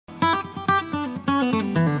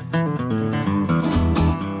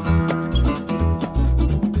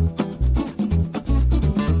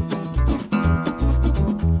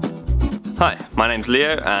Hi, my name's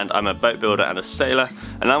Leo and I'm a boat builder and a sailor,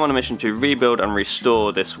 and I'm on a mission to rebuild and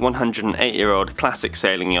restore this 108-year-old classic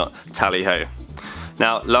sailing yacht, TALLY.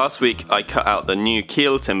 Now, last week I cut out the new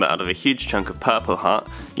keel timber out of a huge chunk of purple heart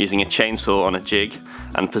using a chainsaw on a jig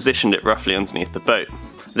and positioned it roughly underneath the boat.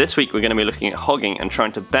 This week we're going to be looking at hogging and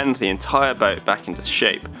trying to bend the entire boat back into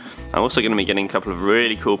shape. I'm also going to be getting a couple of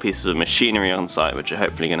really cool pieces of machinery on site which are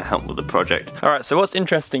hopefully going to help with the project. Alright, so what's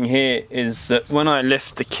interesting here is that when I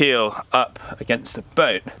lift the keel up against the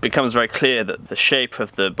boat, it becomes very clear that the shape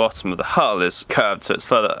of the bottom of the hull is curved, so it's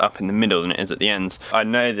further up in the middle than it is at the ends. I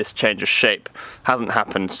know this change of shape hasn't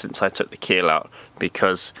happened since I took the keel out,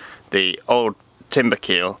 because the old timber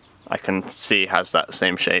keel I can see has that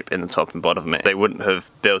same shape in the top and bottom of it. They wouldn't have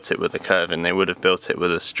built it with a curve in, they would have built it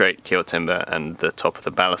with a straight keel timber, and the top of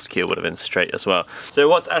the ballast keel would have been straight as well. So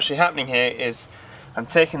what's actually happening here is I'm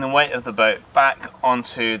taking the weight of the boat back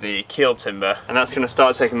onto the keel timber, and that's going to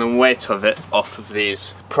start taking the weight of it off of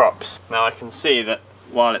these props. Now I can see that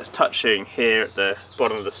while it's touching here at the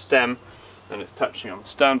bottom of the stem and it's touching on the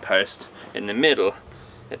stern post in the middle,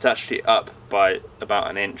 it's actually up by about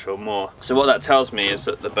an inch or more. So what that tells me is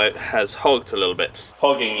that the boat has hogged a little bit.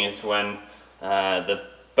 Hogging is when the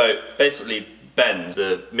boat basically bends.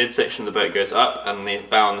 The midsection of the boat goes up and the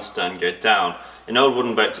bow and the stern go down. In old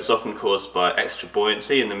wooden boats it's often caused by extra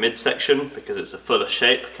buoyancy in the midsection because it's a fuller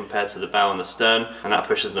shape compared to the bow and the stern, and that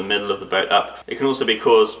pushes the middle of the boat up. It can also be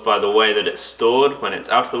caused by the way that it's stored when it's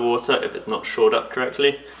out of the water if it's not shored up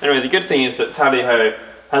correctly. Anyway, the good thing is that TALLY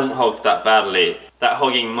hasn't hogged that badly. That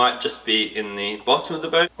hogging might just be in the bottom of the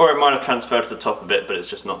boat, or it might have transferred to the top a bit, but it's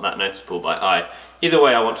just not that noticeable by eye. Either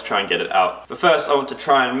way, I want to try and get it out. But first, I want to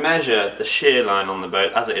try and measure the shear line on the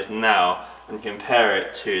boat as it is now and compare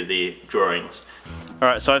it to the drawings.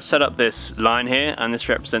 Alright, so I've set up this line here, and this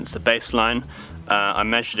represents the baseline. I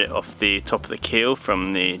measured it off the top of the keel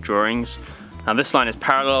from the drawings. Now this line is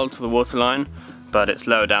parallel to the waterline, but it's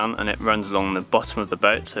lower down and it runs along the bottom of the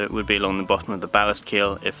boat, so it would be along the bottom of the ballast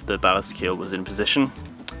keel if the ballast keel was in position.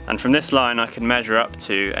 And from this line I can measure up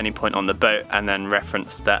to any point on the boat and then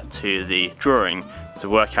reference that to the drawing to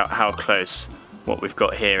work out how close what we've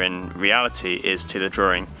got here in reality is to the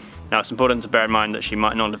drawing. Now it's important to bear in mind that she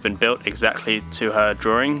might not have been built exactly to her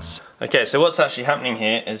drawings. Okay, so what's actually happening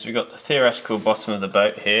here is we've got the theoretical bottom of the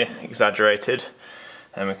boat here, exaggerated,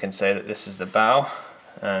 and we can say that this is the bow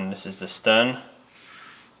and this is the stern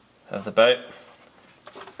of the boat,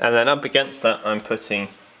 and then up against that I'm putting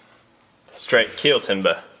straight keel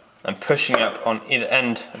timber. I'm pushing up on either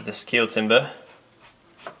end of this keel timber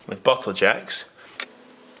with bottle jacks,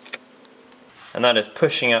 and that is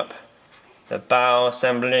pushing up the bow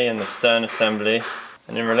assembly and the stern assembly,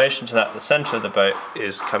 and in relation to that the centre of the boat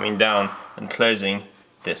is coming down and closing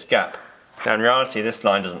this gap. Now in reality this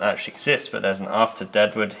line doesn't actually exist, but there's an after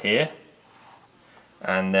deadwood here,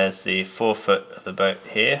 and there's the forefoot of the boat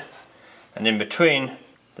here, and in between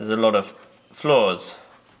there's a lot of floors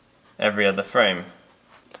every other frame.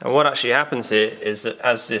 And what actually happens here is that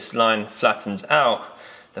as this line flattens out,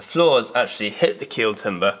 the floors actually hit the keel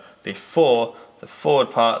timber before the forward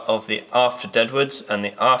part of the after deadwoods and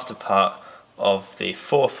the after part of the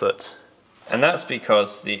forefoot. And that's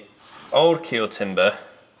because the old keel timber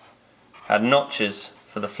had notches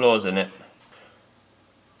for the floors in it.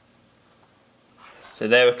 So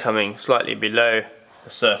they were coming slightly below the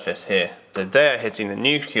surface here. So they are hitting the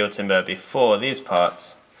new keel timber before these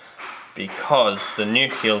parts, because the new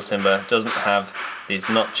keel timber doesn't have these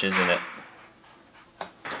notches in it.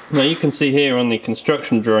 Now you can see here on the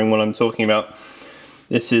construction drawing what I'm talking about.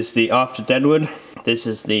 This is the after deadwood, this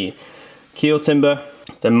is the keel timber,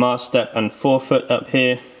 the mast step and forefoot up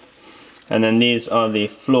here, and then these are the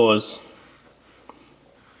floors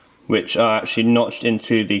which are actually notched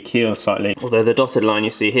into the keel slightly. Although the dotted line you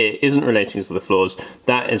see here isn't relating to the floors,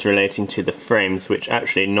 that is relating to the frames which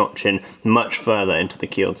actually notch in much further into the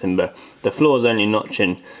keel timber. The floors only notch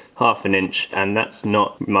in half an inch, and that's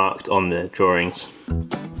not marked on the drawings.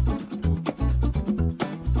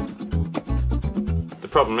 The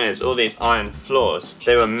problem is all these iron floors,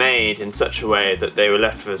 they were made in such a way that they were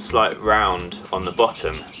left with a slight round on the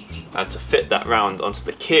bottom. And to fit that round onto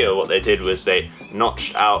the keel, what they did was they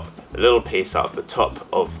notched out a little piece out of the top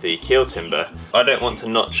of the keel timber. I don't want to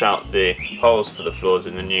notch out the holes for the floors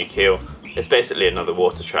in the new keel. It's basically another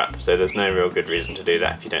water trap, so there's no real good reason to do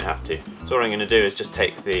that if you don't have to. So what I'm going to do is just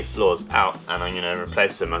take the floors out, and I'm going to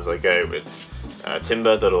replace them as I go with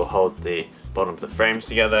timber that will hold the bottom of the frames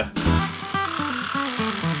together.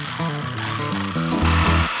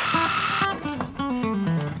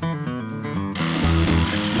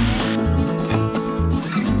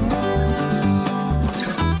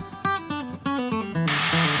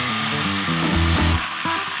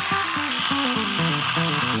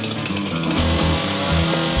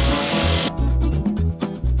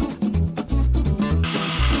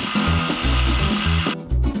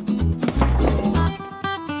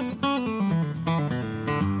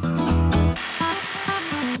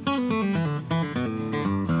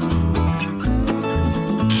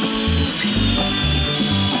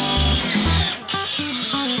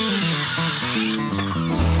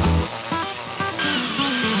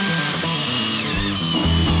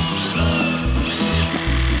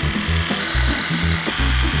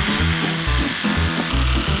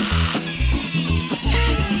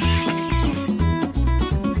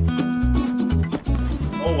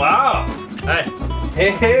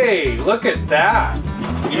 Hey, look at that.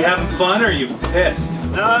 You having fun or are you pissed?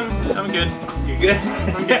 No, I'm good. You good?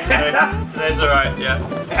 I'm good today. Today's alright,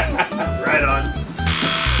 yeah. Right on.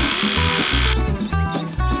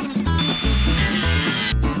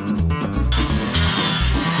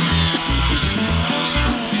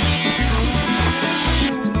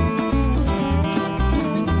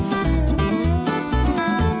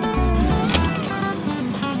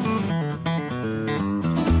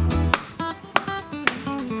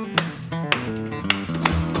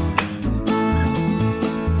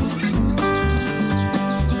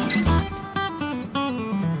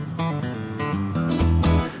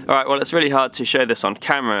 Alright, well it's really hard to show this on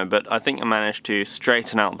camera, but I think I managed to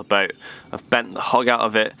straighten out the boat. I've bent the hog out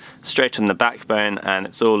of it, straightened the backbone, and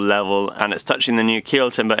it's all level, and it's touching the new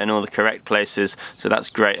keel timber in all the correct places, so that's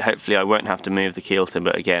great. Hopefully I won't have to move the keel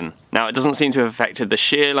timber again. Now it doesn't seem to have affected the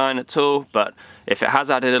shear line at all, but if it has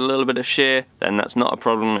added a little bit of shear, then that's not a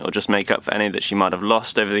problem. It'll just make up for any that she might have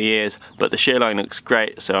lost over the years, but the shear line looks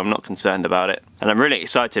great, so I'm not concerned about it. And I'm really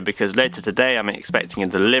excited because later today I'm expecting a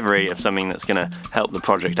delivery of something that's going to help the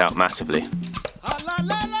project out massively.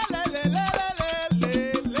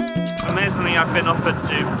 Amazingly, I've been offered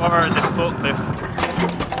to borrow this forklift.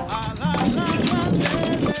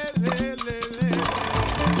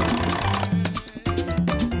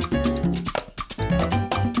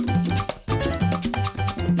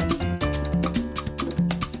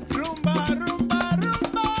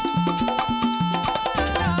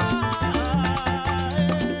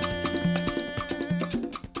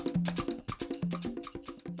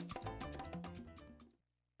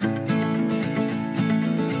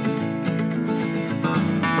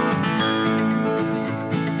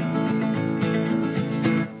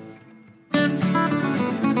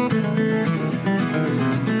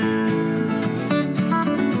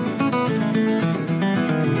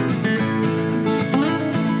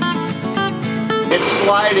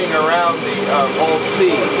 Sliding around the whole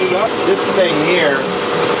sea. This thing here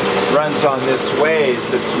runs on this ways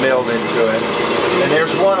that's milled into it, and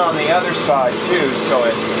there's one on the other side too, so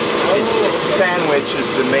it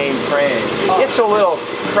sandwiches the main frame. It's a little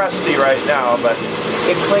crusty right now, but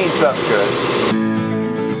it cleans up good.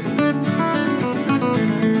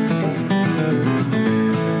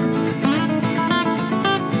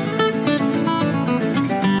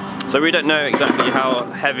 So we don't know exactly how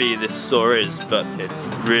heavy this saw is, but it's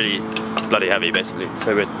really bloody heavy basically.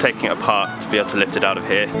 So we're taking it apart to be able to lift it out of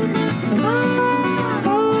here.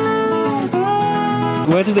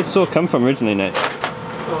 Where did this saw come from originally, Nate?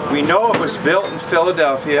 We know it was built in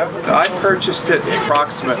Philadelphia. I purchased it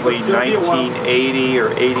approximately 1980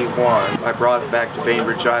 or 81. I brought it back to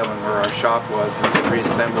Bainbridge Island where our shop was and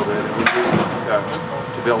reassembled it, and we used it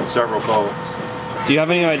to build several boats. Do you have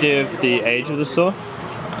any idea of the age of the saw?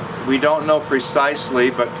 We don't know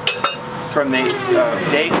precisely, but from the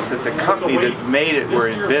dates that the company that made it were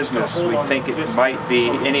in business, we think it might be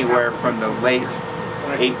anywhere from the late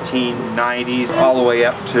 1890s all the way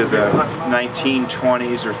up to the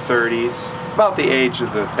 1920s or 30s. About the age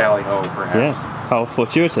of the Tally Ho, perhaps. Yes, how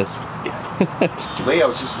fortuitous. Yeah.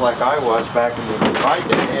 Leo's just like I was back in my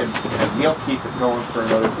day, and he'll keep it going for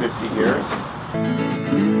another 50 years.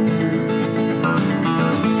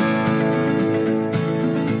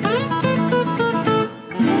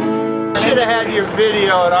 Should have had your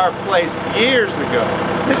video at our place years ago.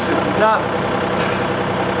 This is nothing.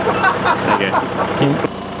 Okay.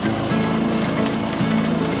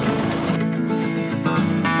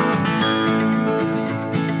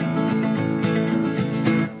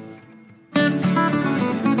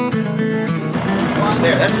 Come on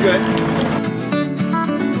there, that's good.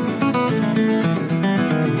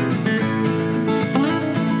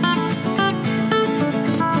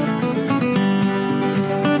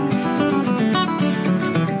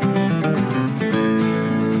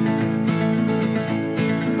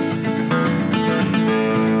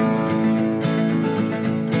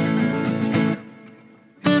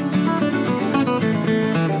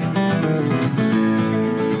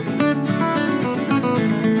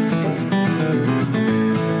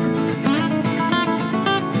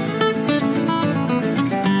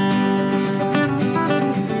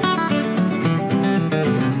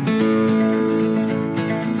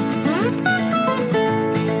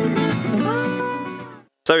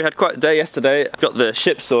 So we had quite a day yesterday. Got the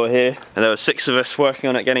ship saw here, and there were 6 of us working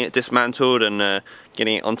on it, getting it dismantled and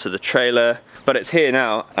getting it onto the trailer. But it's here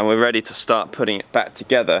now, and we're ready to start putting it back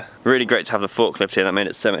together. Really great to have the forklift here. That made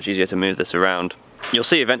it so much easier to move this around. You'll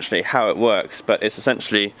see eventually how it works, but it's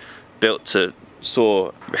essentially built to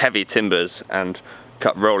saw heavy timbers and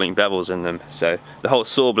cut rolling bevels in them. So the whole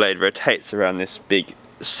saw blade rotates around this big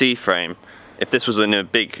C-frame if this was in a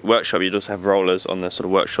big workshop, you'd also have rollers on the sort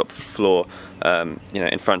of workshop floor, you know,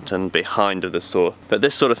 in front and behind of the saw. But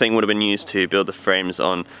this sort of thing would have been used to build the frames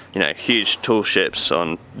on, you know, huge tall ships,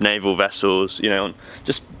 on naval vessels, you know, on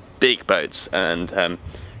just big boats. And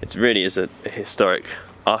it really is a historic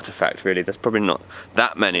artifact, really. There's probably not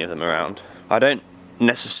that many of them around. I don't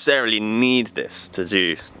necessarily need this to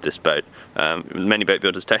do this boat. Many boat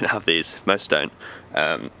builders don't have these, most don't.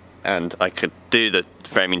 And I could do the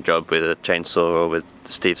framing job with a chainsaw or with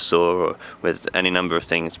the Steve saw or with any number of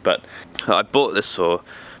things, but I bought this saw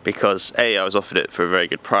because A, I was offered it for a very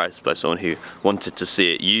good price by someone who wanted to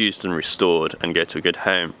see it used and restored and go to a good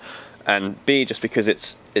home, and B, just because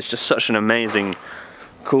it's just such an amazing,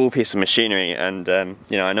 cool piece of machinery. And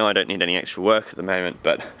you know I don't need any extra work at the moment,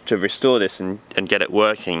 but to restore this and get it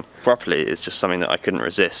working properly is just something that I couldn't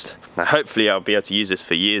resist. Now hopefully I'll be able to use this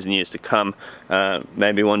for years and years to come.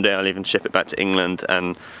 Maybe one day I'll even ship it back to England,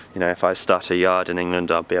 and you know, if I start a yard in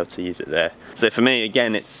England, I'll be able to use it there. So for me,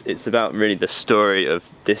 again, it's about really the story of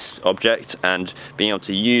this object and being able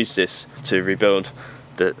to use this to rebuild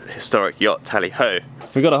the historic yacht Tally Ho.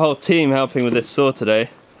 We've got a whole team helping with this saw today,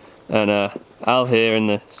 and Al here in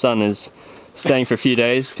the sun is staying for a few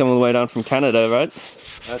days, come all the way down from Canada, right?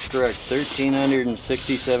 That's correct,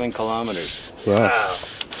 1,367 kilometers. Wow.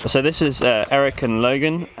 So this is Eric and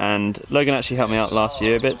Logan, and Logan actually helped me out last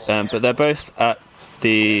year a bit, but they're both at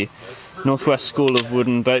the Northwest School of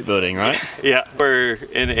Wooden Boat Building, right? Yeah, we're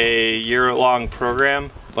in a year-long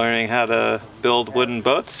program learning how to build wooden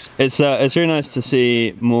boats. It's really nice to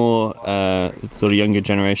see more sort of younger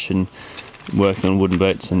generation working on wooden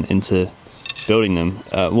boats and into building them.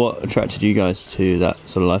 What attracted you guys to that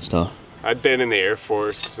sort of lifestyle? I'd been in the Air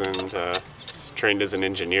Force and trained as an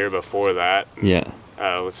engineer before that. Yeah.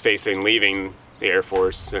 Was facing leaving the Air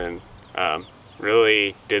Force and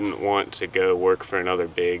really didn't want to go work for another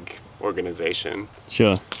big organization.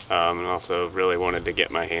 Sure. And also really wanted to get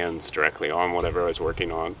my hands directly on whatever I was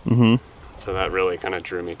working on. Mm-hmm. So that really kind of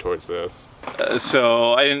drew me towards this.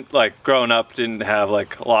 So I didn't, like, growing up, didn't have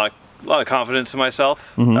like a lot of confidence in myself.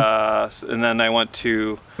 Mm-hmm. And then I went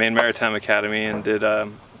to Maine Maritime Academy and did a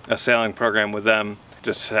sailing program with them.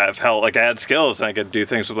 Just have felt like I had skills and I could do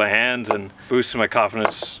things with my hands and boosted my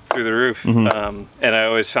confidence through the roof. Mm-hmm. And I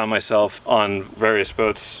always found myself on various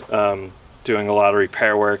boats doing a lot of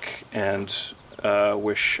repair work, and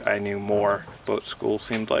wish I knew more. Boat school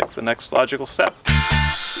seemed like the next logical step.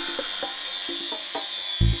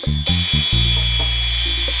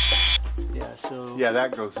 Yeah, so... Yeah,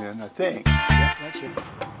 that goes in, I think. Yeah, that's it.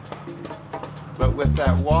 But with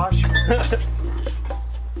that wash...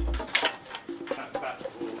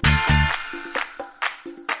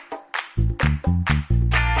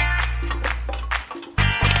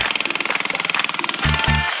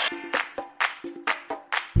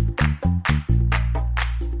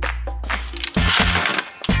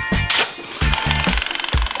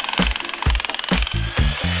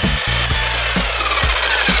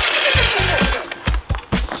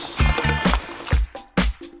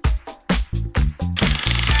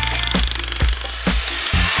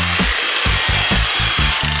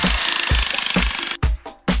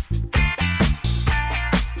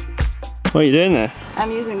 What are you doing there? I'm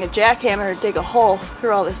using a jackhammer to dig a hole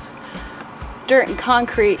through all this dirt and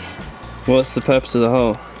concrete. What's the purpose of the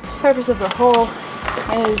hole? The purpose of the hole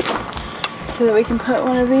is so that we can put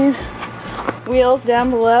one of these wheels down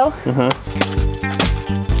below. Uh-huh.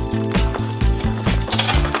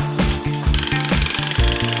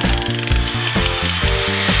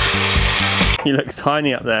 You look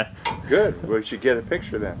tiny up there. Good, we should get a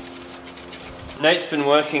picture then. Nate's been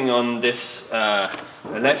working on this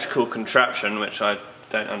electrical contraption, which I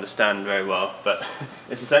don't understand very well, but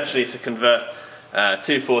it's essentially to convert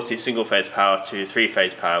 240 single-phase power to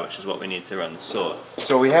 3-phase power, which is what we need to run the saw.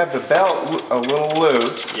 So we have the belt a little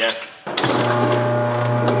loose. Yeah.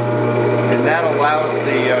 And that allows the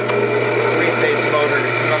 3-phase motor to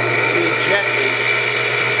come up to speed gently.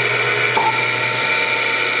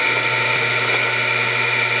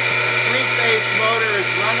 Motor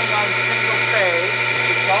is running on single phase.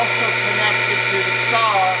 It's also connected to the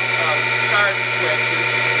saw start switches,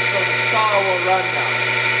 so the saw will run now.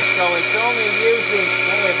 So it's only using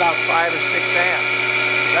about 5 or 6 amps.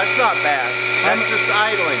 That's not bad. That's just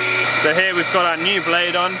idling. So here we've got our new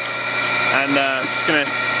blade on, and just going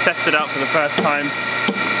to test it out for the first time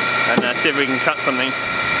and see if we can cut something.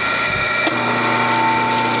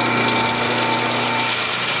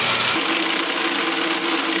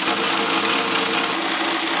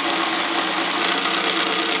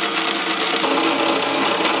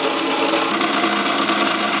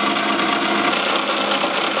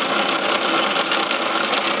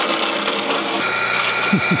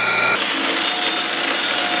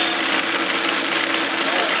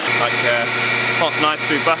 like a hot knife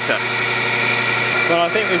through butter. Well, I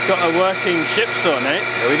think we've got a working ship saw, Nate.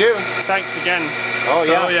 Here we do. Thanks again Oh,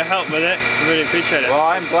 for yeah. all your help with it. I really appreciate it. Well,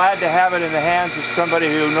 I'm glad to have it in the hands of somebody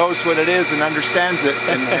who knows what it is and understands it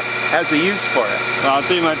and has a use for it. Well, I'll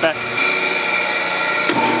do my best.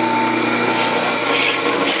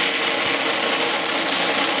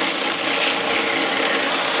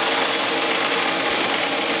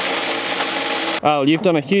 Al, you've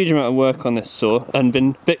done a huge amount of work on this saw and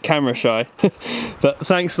been a bit camera shy, but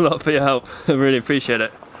thanks a lot for your help. I really appreciate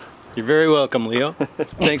it. You're very welcome, Leo.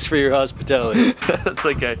 Thanks for your hospitality That's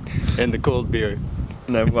okay. and the cold beer.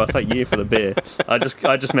 No, well, thank you for the beer. I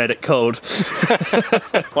just made it cold.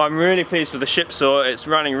 Well, I'm really pleased with the ship saw. It's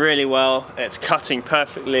running really well. It's cutting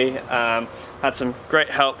perfectly. Had some great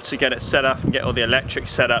help to get it set up and get all the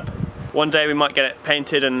electrics set up. One day we might get it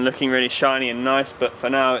painted and looking really shiny and nice, but for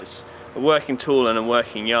now it's a working tool and a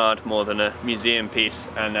working yard more than a museum piece,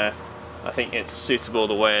 and I think it's suitable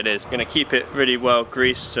the way it is. I'm going to keep it really well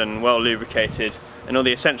greased and well lubricated, and all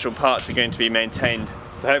the essential parts are going to be maintained.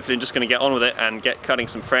 So hopefully I'm just going to get on with it and get cutting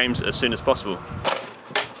some frames as soon as possible.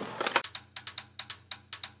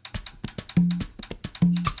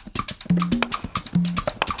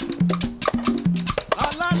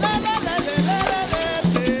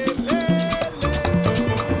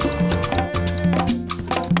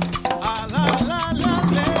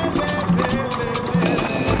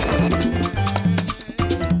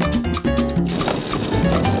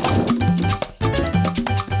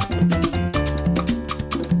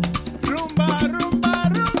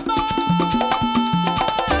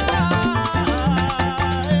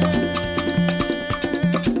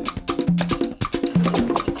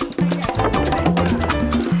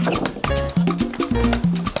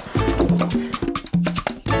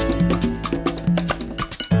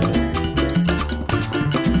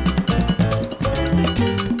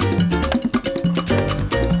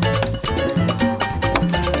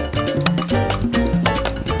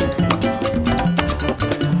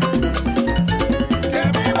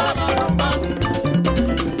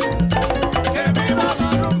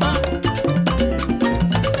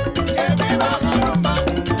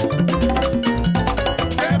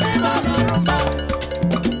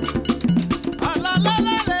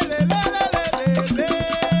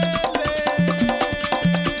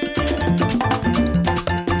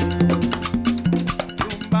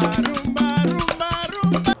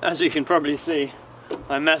 As you can probably see,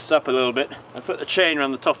 I messed up a little bit. I put the chain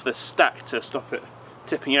around the top of this stack to stop it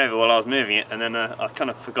tipping over while I was moving it, and then I kind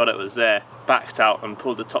of forgot it was there, backed out and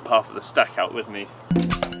pulled the top half of the stack out with me.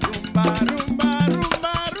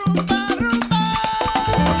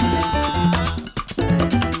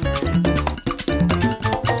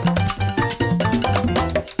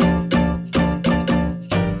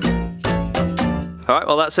 Alright,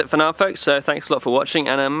 well that's it for now folks, so thanks a lot for watching,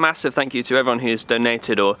 and a massive thank you to everyone who's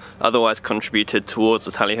donated or otherwise contributed towards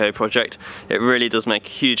the Tally-Ho project. It really does make a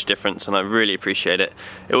huge difference and I really appreciate it.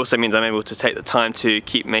 It also means I'm able to take the time to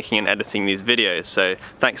keep making and editing these videos, so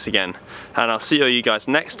thanks again. And I'll see all you guys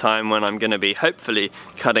next time when I'm going to be hopefully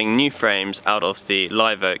cutting new frames out of the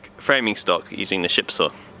live oak framing stock using the ship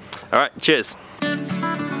saw. Alright, cheers!